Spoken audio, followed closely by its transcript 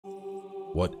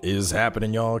What is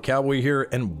happening, y'all? Cowboy here,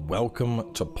 and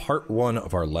welcome to part 1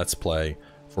 of our Let's Play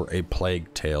for A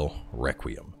Plague Tale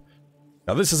Requiem.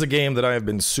 Now, this is a game that I have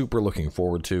been super looking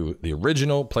forward to. The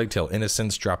original Plague Tale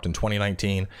Innocence dropped in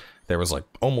 2019. There was like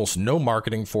almost no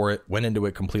marketing for it, went into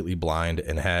it completely blind,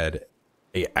 and had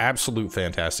a absolute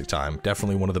fantastic time.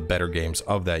 Definitely one of the better games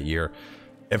of that year.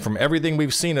 And from everything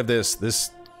we've seen of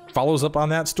this follows up on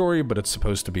that story, but it's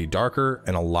supposed to be darker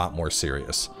and a lot more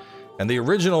serious. And the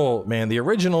original, man, the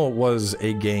original was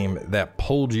a game that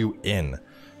pulled you in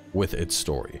with its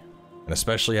story. And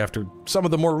especially after some of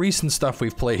the more recent stuff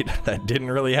we've played that didn't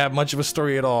really have much of a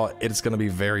story at all, it's going to be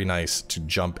very nice to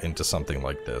jump into something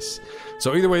like this.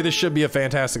 So either way, this should be a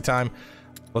fantastic time.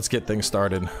 Let's get things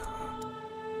started.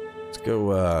 Let's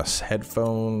go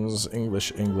headphones,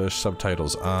 English,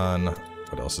 subtitles on.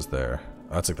 What else is there?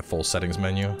 Oh, that's like the full settings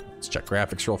menu. Let's check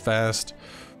graphics real fast.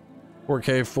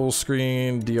 4K full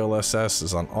screen, DLSS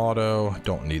is on auto,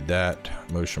 don't need that.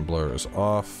 Motion blur is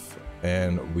off,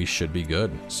 and we should be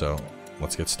good. So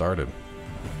let's get started.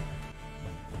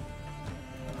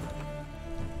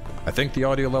 I think the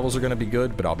audio levels are going to be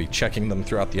good, but I'll be checking them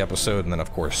throughout the episode, and then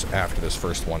of course after this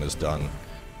first one is done,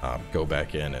 go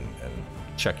back in and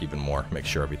check even more, make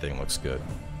sure everything looks good.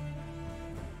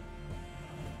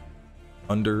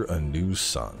 Under a New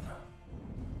Sun.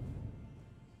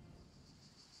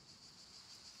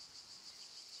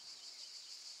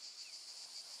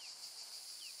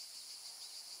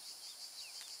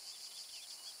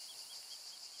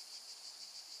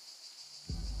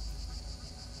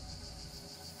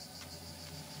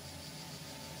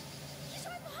 He's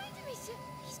right behind Amicia!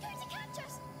 He's going to catch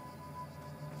us!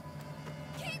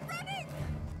 Keep running!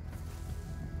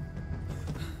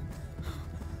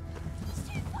 He's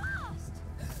too fast!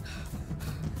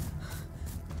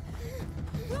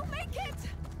 We'll make it!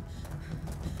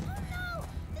 Oh no!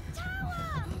 The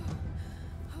tower!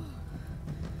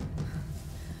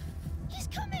 He's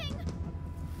coming!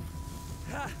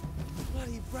 Ha!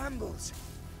 Bloody brambles!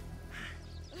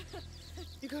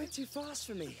 You're going too fast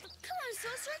for me. Come on,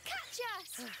 Sorcerer, catch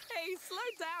us! Hey, slow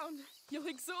down. You'll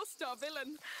exhaust our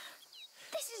villain.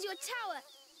 This is your tower!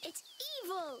 It's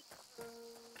evil!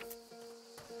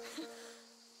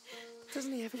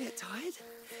 Doesn't he ever get tired?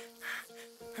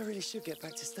 I really should get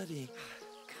back to studying.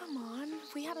 Come on,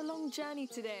 we had a long journey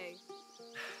today.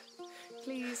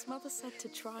 Please, Mother said to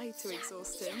try to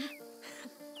exhaust him.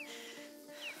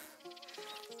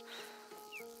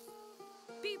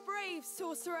 Be brave,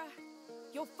 Sorcerer.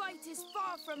 Your fight is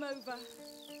far from over.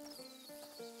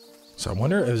 So I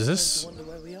wonder, is this... I wonder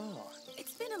where we are.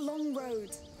 It's been a long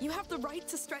road. You have the right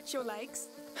to stretch your legs.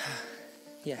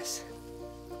 Yes.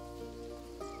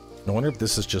 I wonder if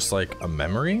this is just like a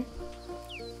memory?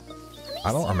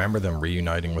 I don't remember them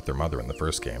reuniting with their mother in the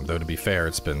first game, though to be fair,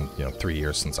 it's been, 3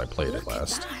 years since I played it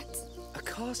last. Look at that. A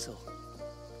castle.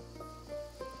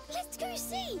 Let's go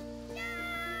see!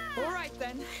 All right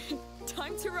then.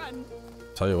 Time to run.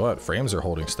 Tell you what, frames are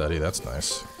holding steady, that's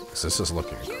nice. 'Cause this is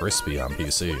looking crispy on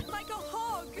PC. Sweat like a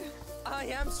hog. I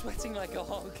am sweating like a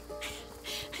hog.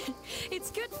 It's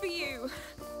good for you.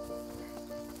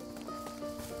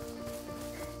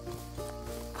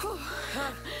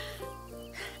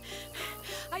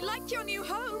 I like your new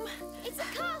home. It's a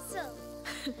castle!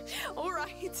 All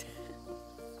right.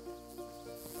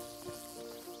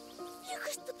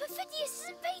 Lucas, the Perfidious is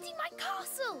invading my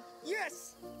castle!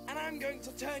 Yes! And I'm going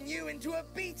to turn you into a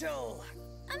beetle!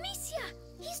 Amicia,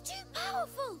 he's too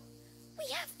powerful! We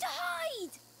have to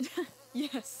hide!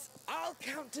 Yes. I'll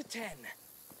count to 10.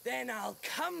 Then I'll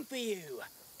come for you,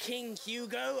 King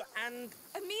Hugo, and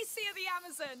Amicia the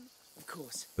Amazon. of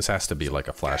course. This has to be like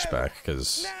a flashback,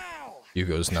 because Now!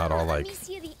 Hugo's not all like...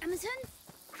 Amicia the Amazon?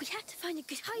 We have to find a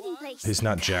good hiding place. He's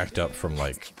not jacked up from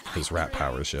like his rat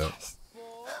powers yet.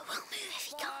 We'll move if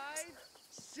he comes. 5,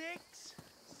 6,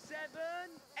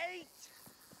 7, 8,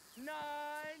 9.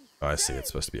 Oh, I see, it's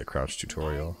supposed to be a crouch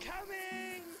tutorial.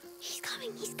 Coming! He's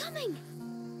coming, he's coming!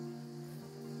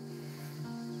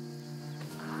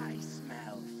 I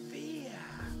smell fear.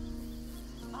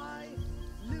 I,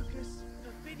 Lucas,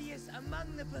 Perfidious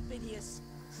among the Perfidious,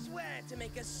 swear to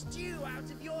make a stew out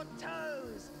of your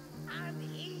toes and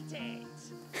eat it.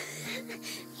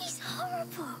 He's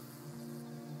horrible!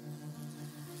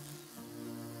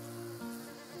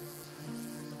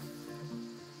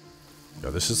 Yo,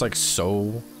 this is like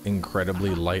so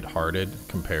incredibly lighthearted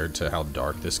compared to how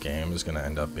dark this game is gonna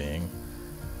end up being.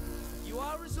 You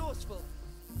are resourceful,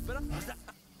 but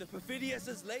the Perfidious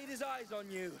has laid his eyes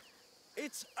on you.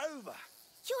 It's over.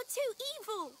 You're too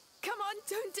evil. Come on,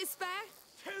 don't despair.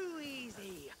 Too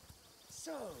easy.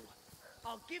 So,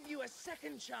 I'll give you a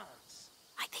second chance.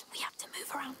 I think we have to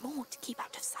move around more to keep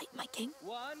out of sight, my king.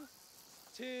 1,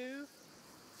 2,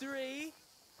 3,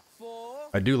 4.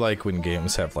 I do like when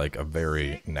games have like a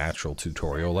very natural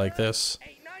tutorial like this.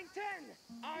 8, 9, 10.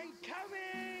 I'm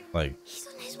coming. Like, He's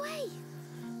on his way.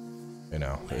 you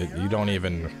know, you don't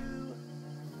even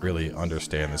really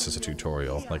understand this is a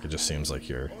tutorial. Like, it just seems like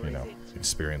you're, you know,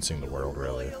 experiencing the world,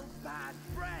 really. Royal bad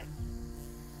breath.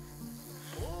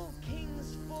 All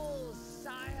kings fall,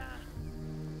 sire.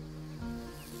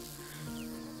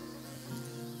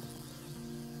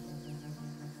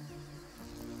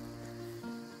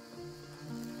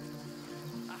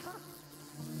 Aha.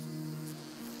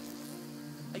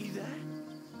 Are you there?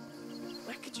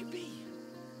 Where could you be?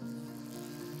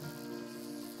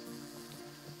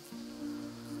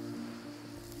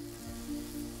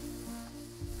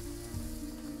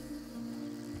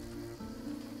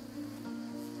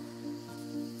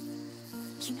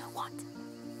 You know what?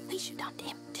 We should hunt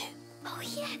him too. Oh,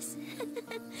 yes.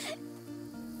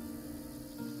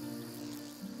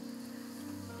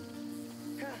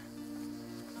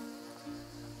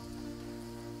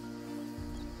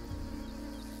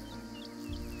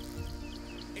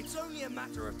 It's only a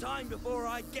matter of time before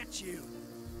I get you.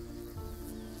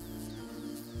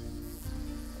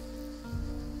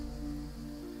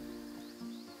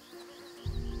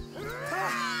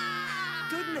 Ah!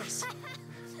 Goodness!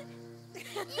 You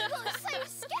got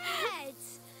so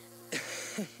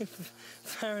scared.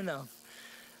 Fair enough.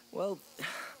 Well,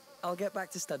 I'll get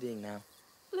back to studying now.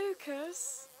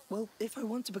 Lucas? Well, if I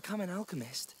want to become an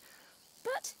alchemist,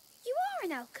 But you are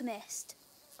an alchemist.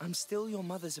 I'm still your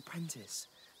mother's apprentice.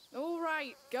 All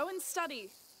right, go and study.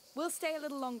 We'll stay a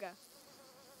little longer.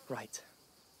 Right.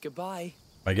 Goodbye.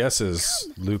 My guess is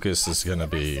Lucas is gonna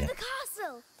be The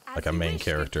castle. like a main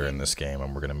character in this game,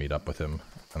 and we're gonna meet up with him,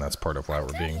 and that's part of why we're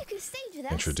Glad being you could stay with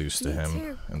us. introduced to Me him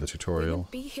too. in the We tutorial.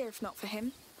 wouldn't be here if not for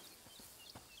him.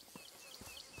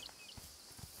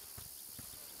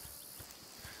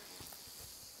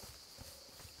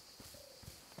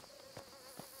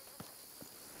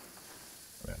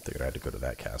 I figured I had to go to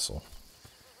that castle.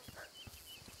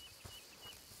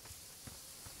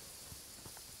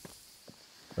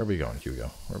 Where are we going,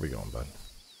 Hugo? Where are we going, bud?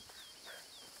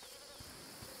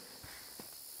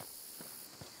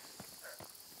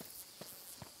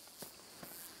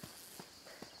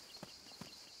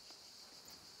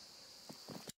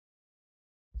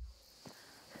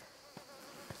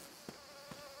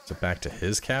 Is it back to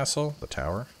his castle? The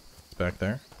tower? It's back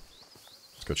there?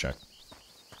 Let's go check.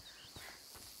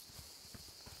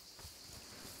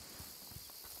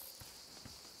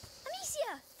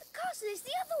 Amicia, the castle is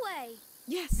the other way.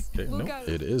 Yes, Okay, we'll nope, go.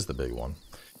 it is the big one.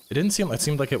 It didn't seem, it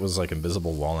seemed like it was like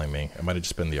invisible walling me. It might have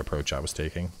just been the approach I was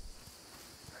taking.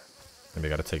 Maybe I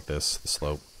gotta take this, the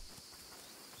slope.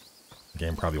 The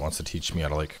game probably wants to teach me how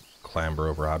to like clamber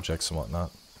over objects and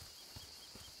whatnot.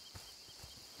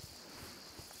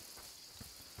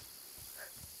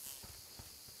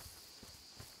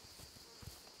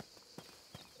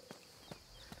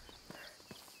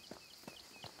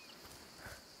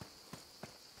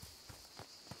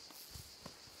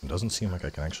 It doesn't seem like I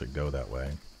can actually go that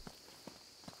way.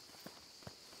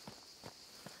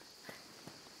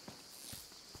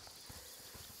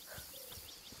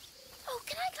 Oh,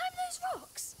 can I climb those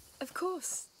rocks? Of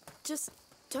course. Just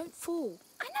don't fall.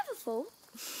 I never fall.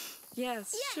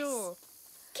 Yes, Yes. sure.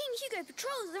 King Hugo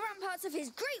patrols the ramparts of his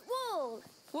great wall.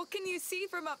 What can you see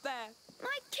from up there?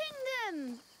 My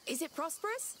kingdom. Is it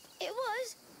prosperous? It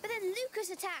was, but then Lucas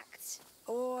attacked.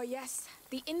 Oh, yes.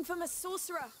 The infamous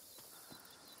sorcerer.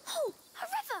 Oh, a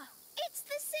river. It's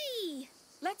the sea.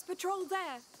 Let's patrol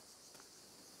there.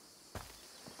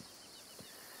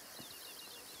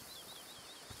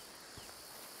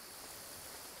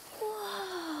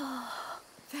 Whoa.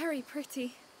 Very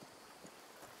pretty.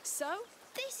 So,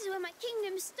 This is where my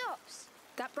kingdom stops.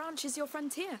 that branch is your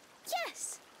frontier.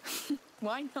 Yes.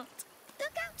 Why not?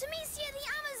 Look out, Amicia the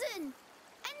Amazon.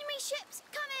 Enemy ships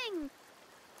coming.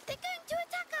 They're going to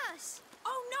attack us.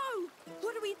 Oh no!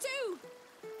 What do we do?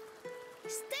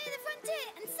 Stay at the frontier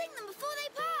and sink them before they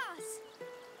pass.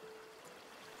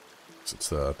 So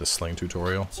it's the sling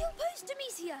tutorial. To your post,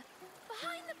 Amicia.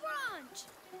 Behind the branch.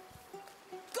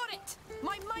 Got it!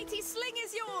 My mighty sling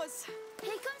is yours!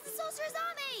 Here comes the sorcerer's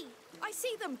army. I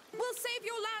see them! We'll save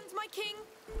your land, my king!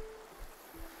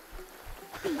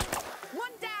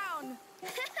 One down!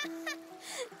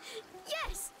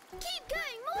 Yes. Keep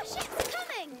going. More ships are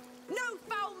coming. No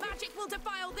foul magic will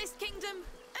defile this kingdom!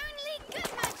 Only good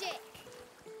magic.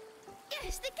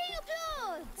 Yes, the king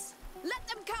applauds. Let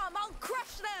them come! I'll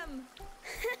crush them!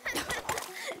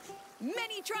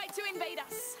 Many tried to invade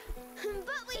us,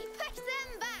 But we pushed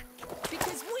them back.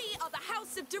 because we are the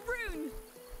House of Daroon.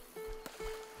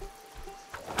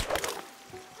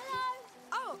 Hello.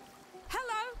 Oh,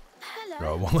 hello. Hello.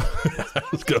 Oh, well, I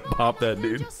was gonna pop that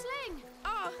dude. Your sling.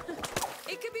 Oh,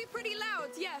 it could be pretty loud,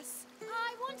 yes.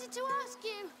 I wanted to ask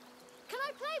you. Can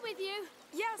I play with you?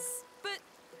 Yes, but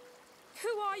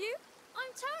who are you?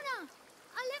 I'm Tona.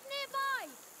 I live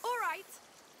nearby. All right.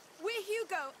 We're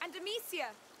Hugo and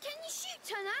Amicia. Can you shoot,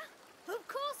 Tona? Of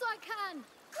course I can.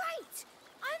 Great.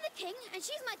 I'm the king, and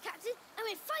she's my captain, and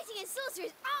we're fighting in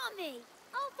Sorcerer's army.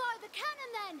 I'll fire the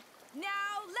cannon then.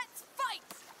 Now let's fight!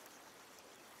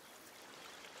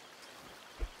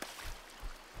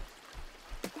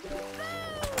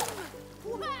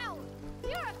 Boom! Wow!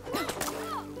 You're a fast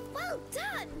shot. Well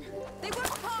done. They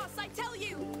won't pass, I tell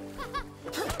you!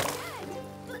 You're dead,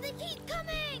 but they keep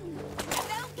coming. And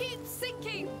they'll keep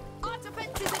sinking! Our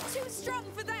defenses are too strong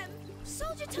for them!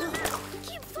 Soldier Tona,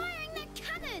 keep firing that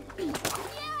cannon.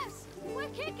 Yes, we're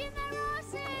kicking their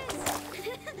asses.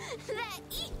 Their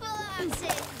evil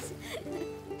asses.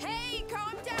 Hey,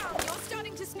 calm down! You're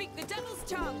starting to speak the devil's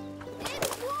tongue!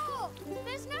 It's war.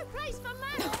 There's no place for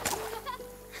malice.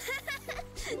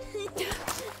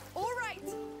 All right,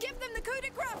 give them the coup de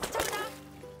grace, Tona!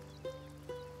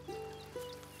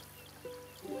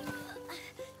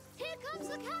 Here comes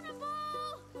the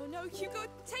cannonball. Oh no, Hugo,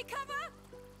 take cover!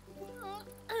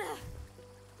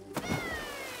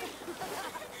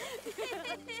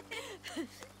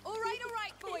 All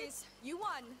right, boys. You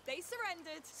won. They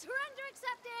surrendered. Surrender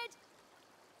accepted.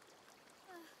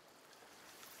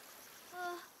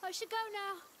 I should go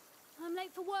now. I'm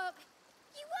late for work.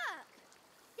 You work?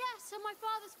 Yes, on my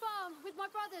father's farm with my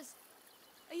brothers.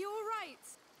 Are you all right?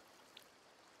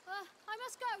 I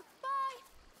must go. Bye.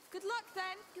 Good luck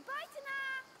then. Goodbye,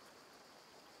 Tana.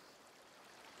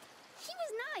 He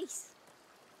was nice.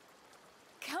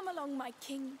 Come along, my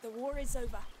king. The war is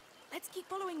over. Let's keep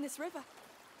following this river.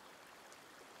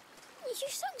 You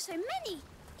sung so many.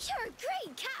 You're a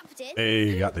great captain. Hey,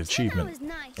 you got the achievement. Was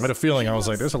nice. I had a feeling, I was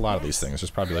like, there's a lot of Yes. these things.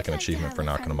 There's probably like an I'd like to achievement have for a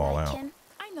knocking friend them all like out. him.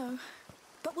 I know.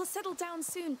 But we'll settle down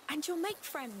soon, and you'll make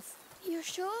friends. You're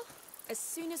sure? As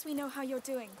soon as we know how you're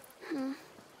doing.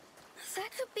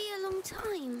 That could be a long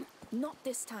time. Not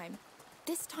this time.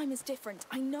 This time is different.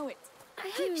 I know it. I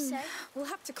hope so. We'll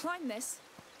have to climb this.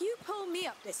 You pull me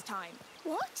up this time.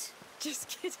 What? Just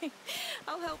kidding.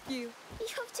 I'll help you.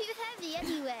 You're too heavy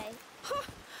anyway. Huh,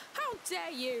 how dare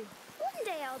you? One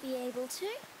day I'll be able to.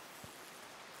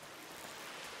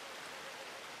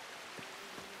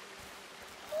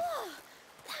 Whoa!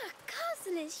 That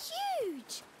castle is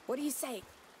huge! What do you say?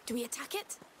 Do we attack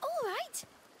it? All right,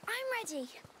 I'm ready.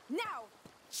 Now,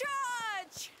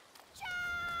 charge! Charge!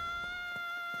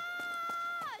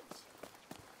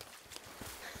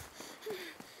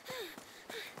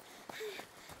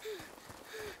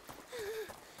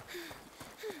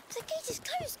 The gate is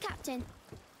closed, Captain.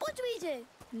 What do we do?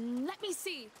 Let me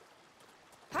see.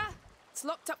 Ha! It's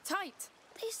locked up tight.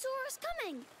 They saw us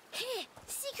coming. Here,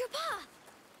 secret path.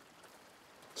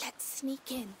 Let's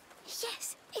sneak in.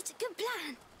 Yes, it's a good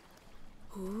plan.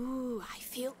 Ooh, I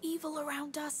feel evil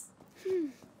around us.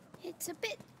 It's a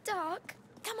bit dark.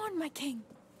 Come on, my king.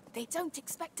 They don't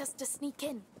expect us to sneak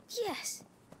in. Yes.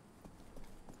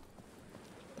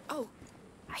 Oh,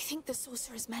 I think the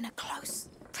sorcerer's men are close.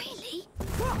 Really?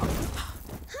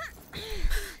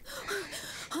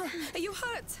 Are you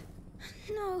hurt?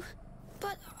 No,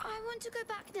 but I want to go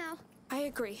back now. I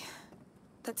agree.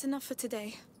 That's enough for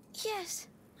today. Yes,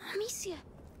 Amicia.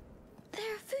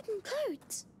 There are food and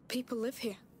clothes. People live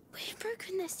here. We've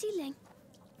broken their ceiling.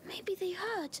 Maybe they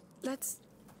heard. Let's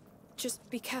just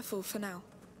be careful for now.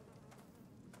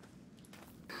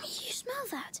 You smell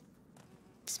that?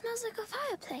 It smells like a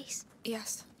fireplace.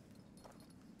 Yes.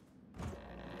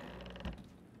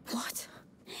 What?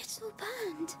 It's all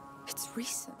burned. It's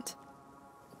recent.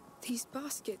 These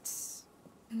baskets,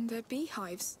 they're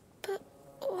beehives. But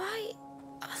why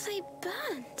are they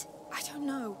burned? I don't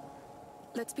know.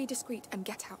 Let's be discreet and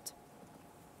get out.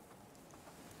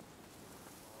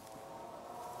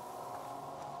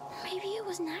 Maybe it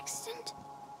was an accident?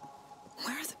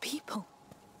 Where are the people?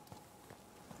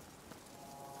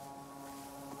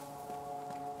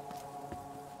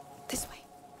 This way.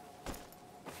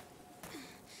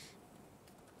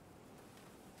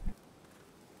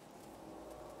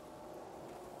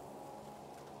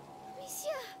 Amicia!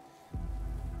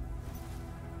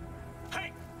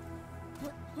 Hey!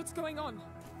 What's going on?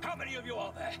 How many of you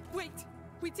are there? Wait!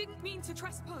 We didn't mean to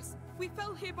trespass. We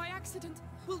fell here by accident.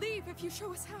 We'll leave if you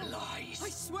show us how. Lies. I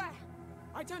swear.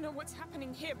 I don't know what's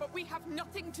happening here, but we have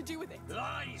nothing to do with it.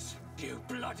 Lies! You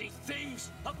bloody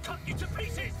thieves! I'll cut you to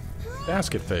pieces!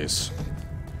 Basket face.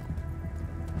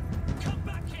 Come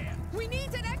back here! We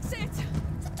need an exit!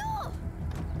 The door!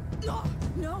 No,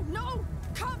 no, no!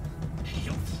 Come!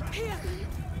 You're trapped! Here! You're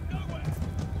going nowhere!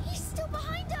 He's still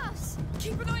behind us!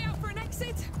 Keep an eye out for an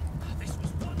exit! This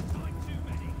was one time too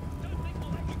many. Don't think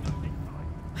we'll let you go this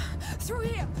time. Through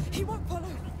here! He won't follow!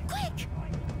 Quick!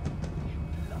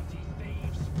 Bloody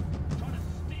thieves! Trying to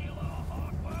steal our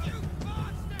hard work! You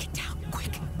bastard! Get down,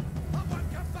 quick! I won't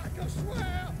come back, I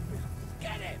swear!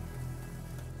 Get him!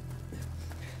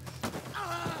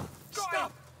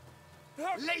 Stop!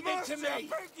 Leave it to me! I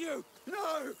beg you!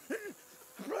 No!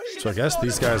 So I guess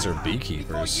these guys are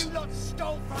beekeepers. You lot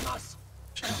stole from us!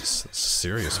 Jeez, that's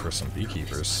serious for some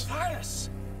beekeepers. Yes!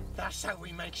 That's how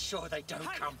we make sure they don't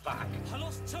come back. I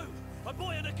lost two, a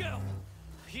boy and a girl.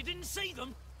 You didn't see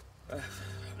them?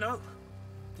 No.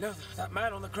 No, that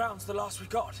man on the ground's the last we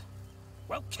got.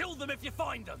 Well, kill them if you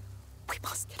find them. We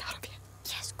must get out of here.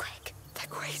 Yes, quick. They're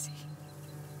crazy.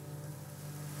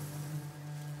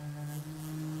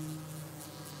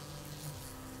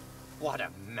 What a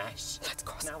mess. Let's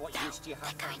cross. Now what use do you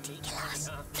have They're going to kill us.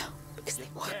 No, because they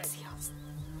won't see us.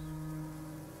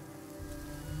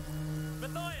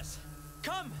 Matthias,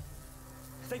 come!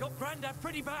 They got Grandad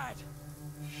pretty bad.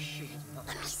 Shit.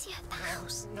 Amicia at the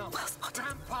house. No,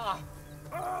 Grandpa!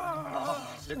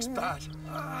 Oh, it looks bad.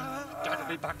 Dad will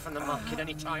be back from the market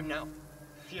any time now.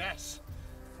 Yes.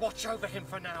 Watch over him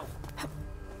for now.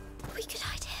 We could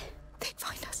hide here. They'd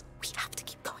find us. We have to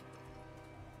keep going.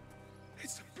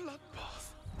 It's a bloodbath.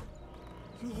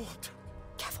 Lord.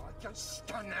 Careful. Don't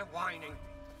stand there whining.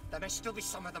 There may still be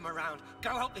some of them around. Go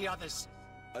help the others.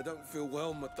 I don't feel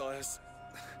well, Matthias.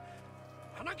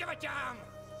 I don't give a damn.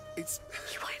 It's...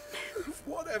 You won't move.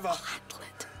 whatever. I'll handle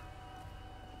it.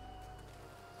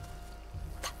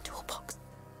 That toolbox.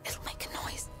 It'll make a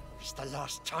noise. It's the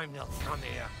last time they'll come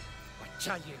here. I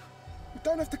tell you. We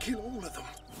don't have to kill all of them,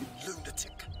 you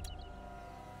lunatic.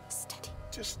 Steady.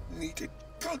 Just needed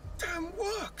goddamn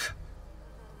work.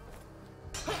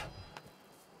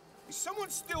 Is someone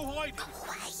still hiding? Go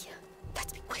away.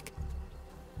 Let's be quick.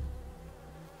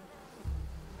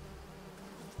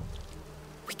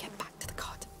 We get back to the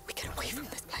cart. We get away from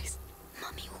this place.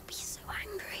 Mummy will be so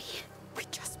angry. We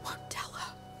just won't tell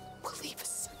her. We'll leave as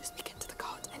soon as we get to the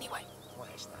cart anyway.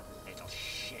 Where's that little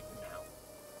shit now?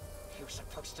 He was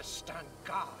supposed to stand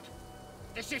guard.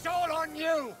 This is all on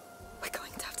you! We're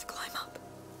going to have to climb up.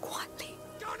 Quietly.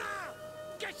 Donna!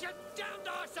 Get your damned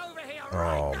ass over here Oh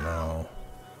right now! no.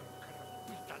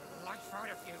 Beat the life out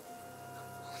of you.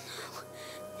 Oh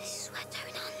no. This is where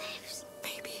Donan lives.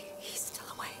 Maybe he's still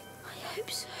away. I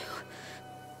hope so.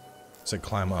 It said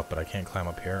climb up, but I can't climb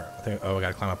up here. I think. Oh, I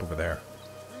gotta climb up over there.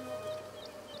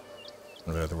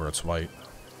 Over there where it's white.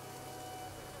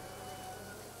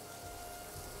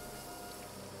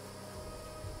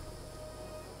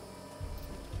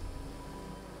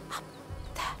 Up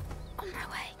there. On my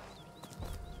way.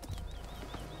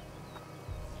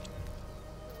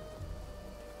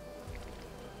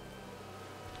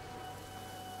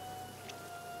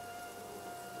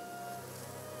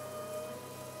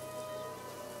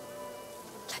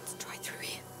 Let's try through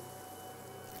here.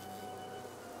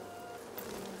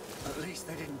 At least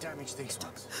they didn't damage these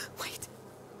ones. Wait.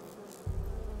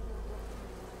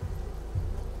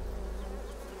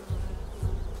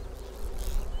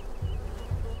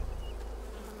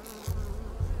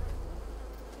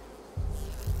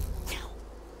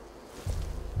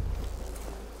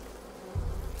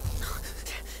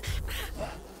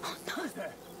 Oh no.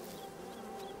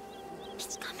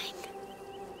 It's coming.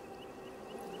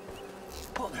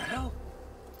 What the hell?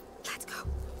 Let's go.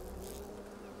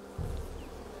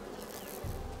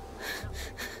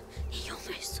 He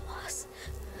almost saw us.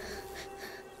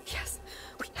 Yes,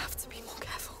 we have to be more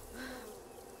careful.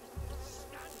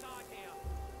 Stand guard here.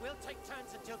 We'll take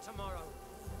turns until tomorrow.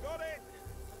 Got it!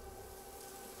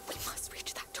 We must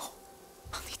reach that door.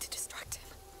 I'll need to distract him.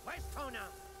 Where's Tona?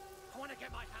 I want to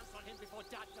get my hands on him before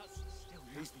Dad does. Still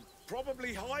He's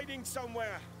probably hiding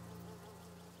somewhere.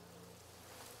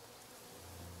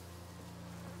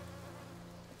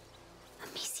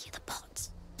 Amicia the pot.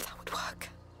 That would work.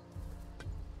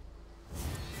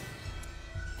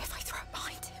 If I throw it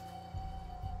behind him.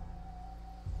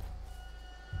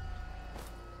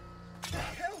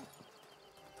 Hell!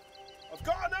 I've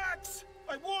got an axe!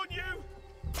 I warn you!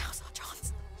 Now's our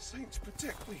chance. Saints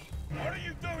protect me. What are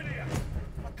you doing here?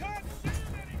 I can't see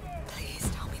him anymore! Please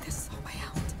tell me this is our way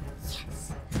out.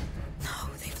 Yes.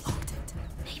 No, they've locked it.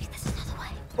 Maybe there's another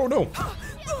way. Oh no!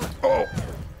 Oh!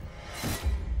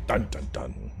 Dun dun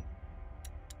dun.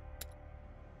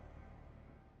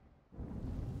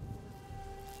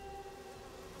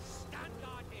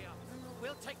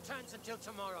 till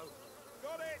tomorrow.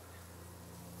 Got it!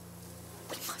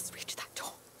 We must reach that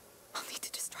door. I'll need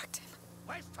to distract him.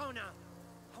 Where's Tona?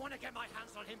 I want to get my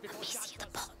hands on him before Dad See the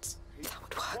does. pots. That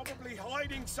would work. Probably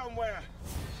hiding somewhere.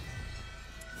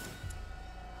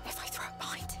 If I throw it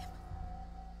behind him.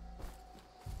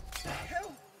 The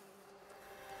hell?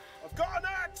 I've got an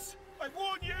axe! I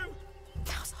warn you!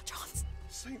 Now's our chance.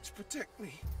 Saints protect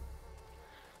me.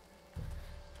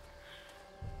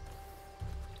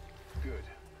 Good.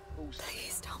 All's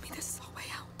Please tell me this is our way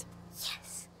out.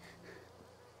 Yes.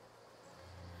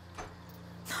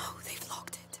 No, they've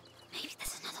locked it. Maybe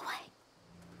there's another way.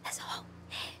 There's a hole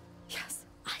here. Yes.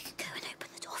 I can go and open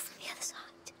the door from the other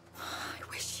side. I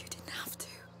wish you didn't have to.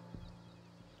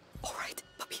 All right,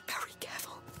 but be very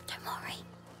careful. Don't worry.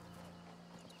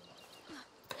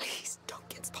 Please don't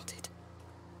get spotted.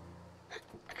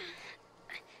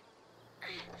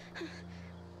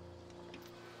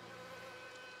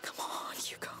 Come on,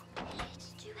 Hugo.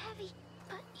 It's too heavy,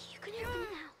 but you can open it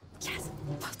now. Yes,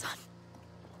 well done.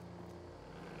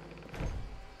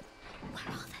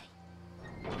 Where are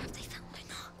they? Have they found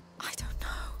enough? I don't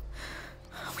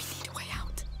know. We need a way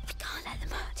out. We can't let them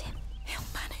hurt him. He'll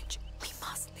manage. We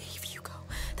must leave, Hugo.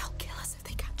 They'll kill us if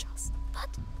they catch us.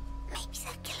 But maybe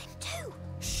they'll kill him too.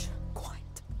 Shh,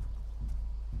 quiet.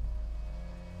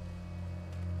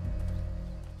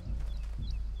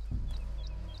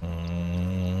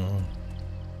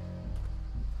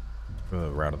 The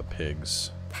route of the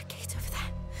pigs. That gate over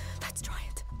there. Let's try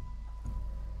it.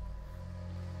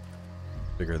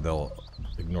 Figured they'll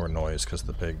ignore noise because of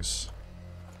the pigs.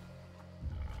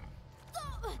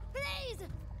 Stop, please!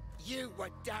 You were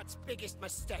Dad's biggest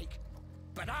mistake,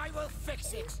 but I will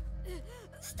fix it.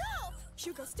 Stop!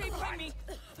 Hugo, stay by me.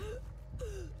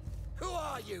 Who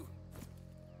are you?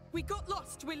 We got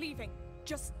lost. We're leaving.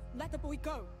 Just let the boy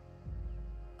go.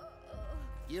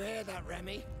 You hear that,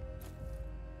 Remy?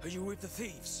 Are you with the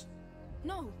thieves?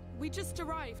 No, we just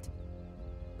arrived.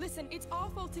 Listen, it's our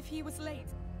fault if he was late.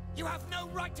 You have no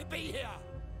right to be here!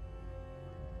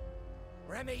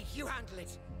 Remy, you handle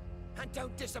it. And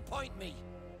don't disappoint me.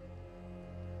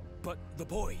 But the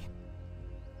boy,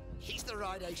 He's the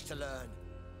right age to learn.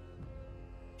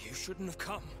 you shouldn't have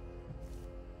come.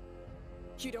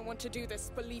 You don't want to do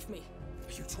this, believe me.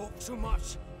 You talk too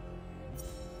much.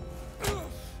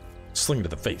 Sling to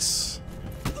the face.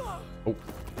 Oh.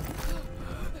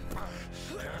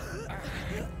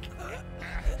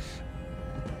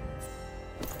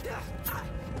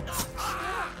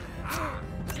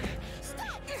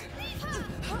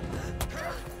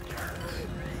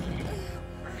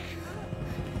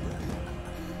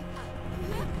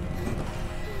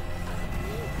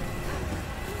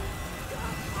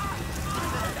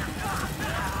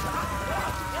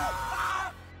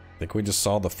 I think we just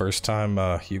saw the first time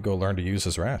Hugo learned to use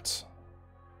his rats.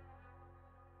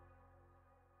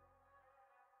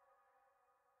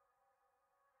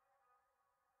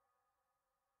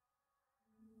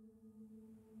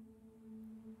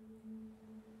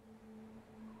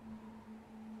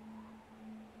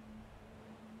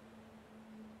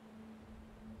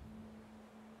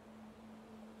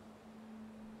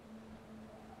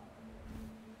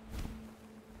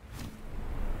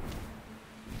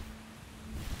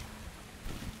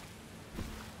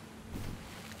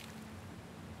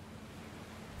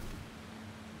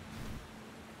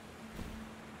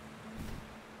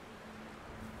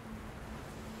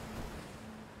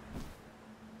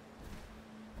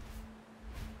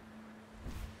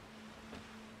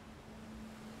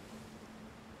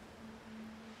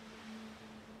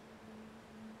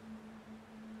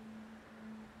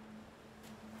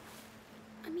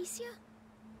 Amicia?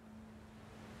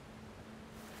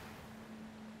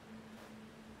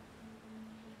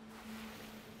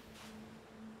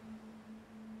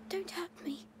 Don't hurt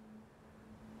me.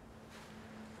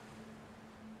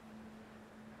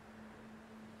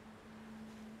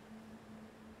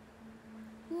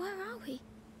 Where are we?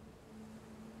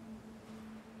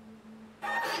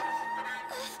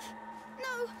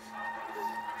 No!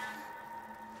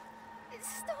 It's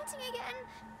starting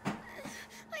again.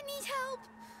 I need help.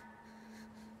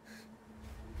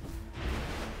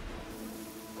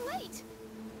 Wait!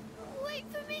 Wait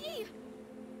for me!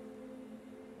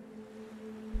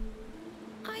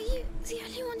 Are you the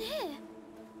only one here?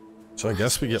 So I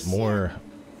guess we get more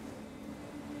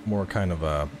kind of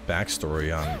a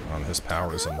backstory on his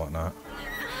powers and whatnot.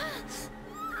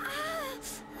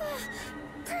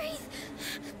 Breathe!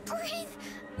 Breathe!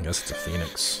 I guess it's a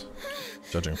phoenix,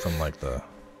 judging from like the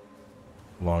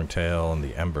long tail and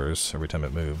the embers every time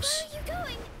it moves. Where are you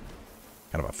going?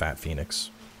 Kind of a fat phoenix.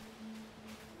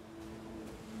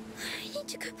 I need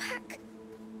to go back.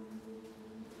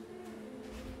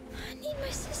 need my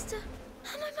sister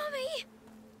and my mummy.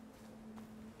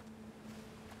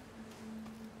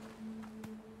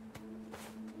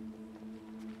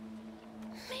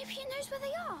 Maybe it knows where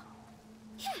they are.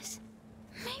 Yes,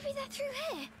 maybe they're through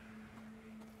here.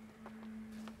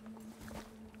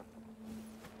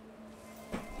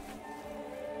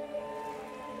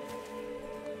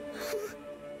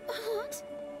 What?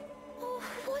 Oh,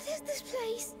 what is this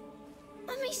place?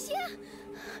 Amicia?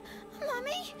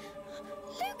 Mummy?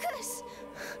 Lucas?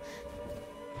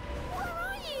 Where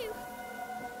are you?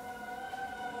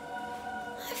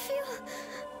 I feel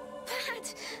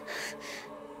bad.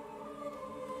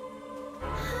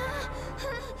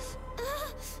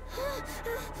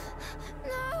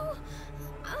 No.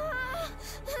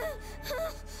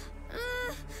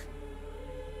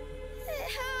 It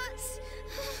hurts.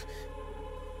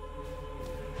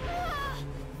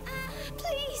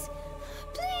 Please.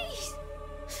 Please.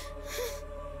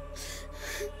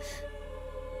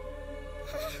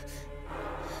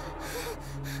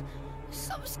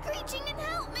 Stop screeching and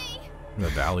help me. The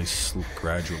valley's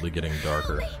gradually getting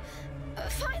darker.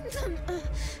 Find them.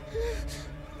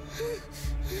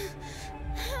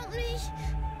 Help me.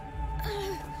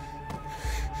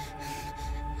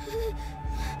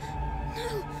 No,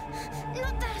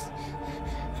 not that.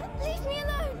 Leave me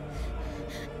alone.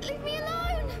 Leave me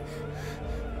alone.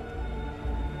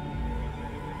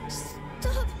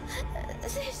 Stop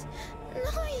this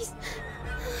noise.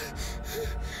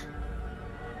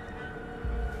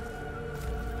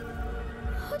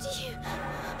 What do you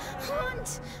want?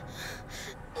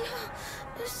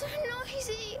 You're so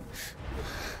noisy.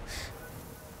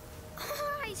 All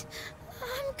right,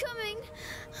 I'm coming.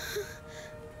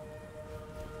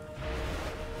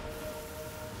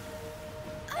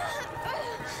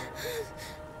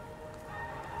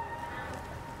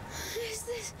 Is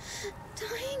this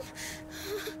dying?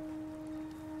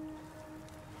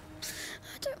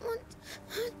 I don't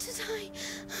want to die.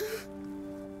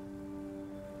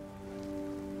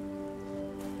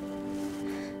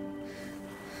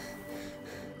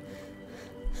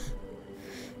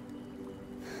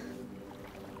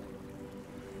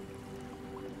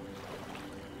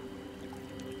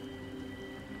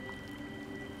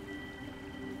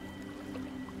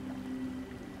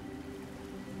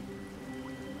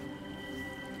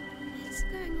 It's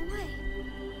going away.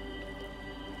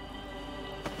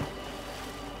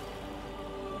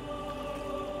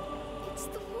 It's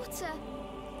the water.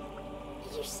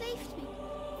 You saved me.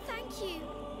 Thank you.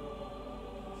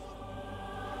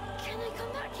 Can I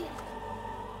come back here?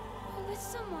 Or with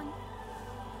someone?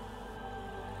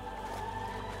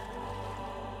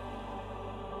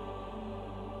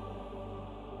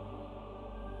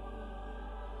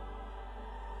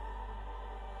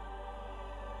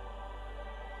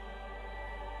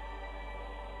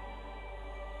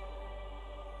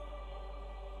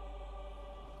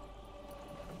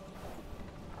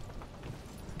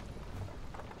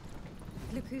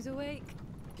 Look who's awake.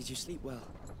 Did you sleep well?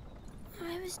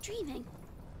 I was dreaming.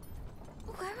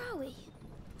 Where are we?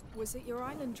 Was it your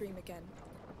island dream again?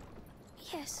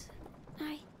 Yes,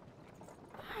 I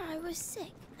was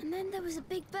sick, and then there was a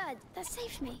big bird that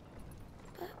saved me.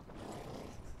 But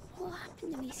what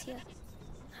happened, Amicia?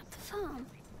 At the farm?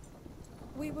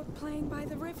 We were playing by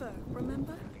the river,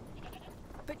 remember?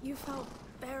 But you felt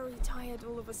very tired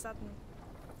all of a sudden.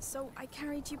 So I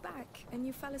carried you back, and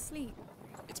you fell asleep.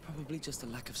 It's probably just a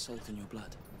lack of salt in your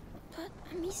blood. But,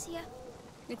 Amicia...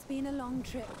 It's been a long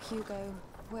trip, Hugo.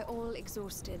 We're all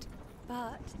exhausted.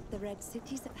 But the Red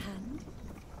City's at hand.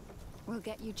 We'll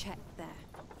get you checked there.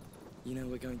 You know,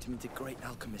 we're going to meet a great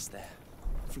alchemist there.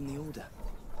 From the Order.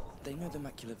 They know the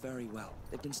macula very well.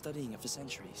 They've been studying it for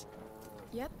centuries.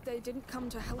 Yet they didn't come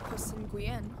to help us in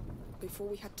Requiem before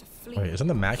we had to flee. Wait, isn't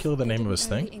the macula the name of his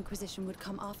thing? The Inquisition would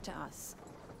come after us.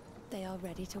 They are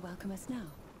ready to welcome us now.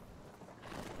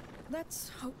 Let's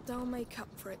hope they'll make up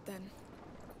for it then.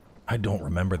 I don't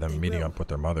remember them meeting up with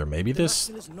their mother. Maybe this...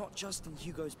 The macula's not just in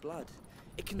Hugo's blood.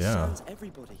 It concerns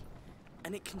everybody.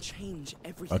 And it can change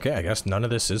everything. Okay, I guess none of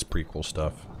this is prequel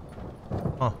stuff.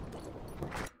 Huh.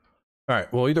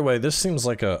 Alright, well either way, this seems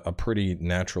like a pretty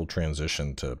natural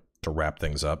transition to wrap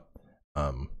things up.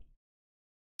 I'm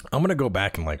gonna go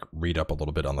back and like read up a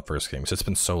little bit on the first game, because it's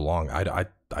been so long. I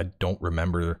don't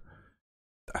remember...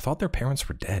 I thought their parents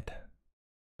were dead.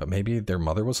 But maybe their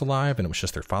mother was alive and it was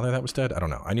just their father that was dead? I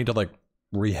don't know. I need to like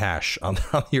rehash on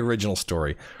the original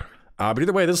story. But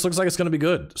either way, this looks like it's going to be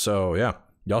good. So yeah,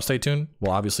 y'all stay tuned.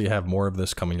 We'll obviously have more of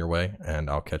this coming your way, and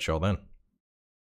I'll catch y'all then.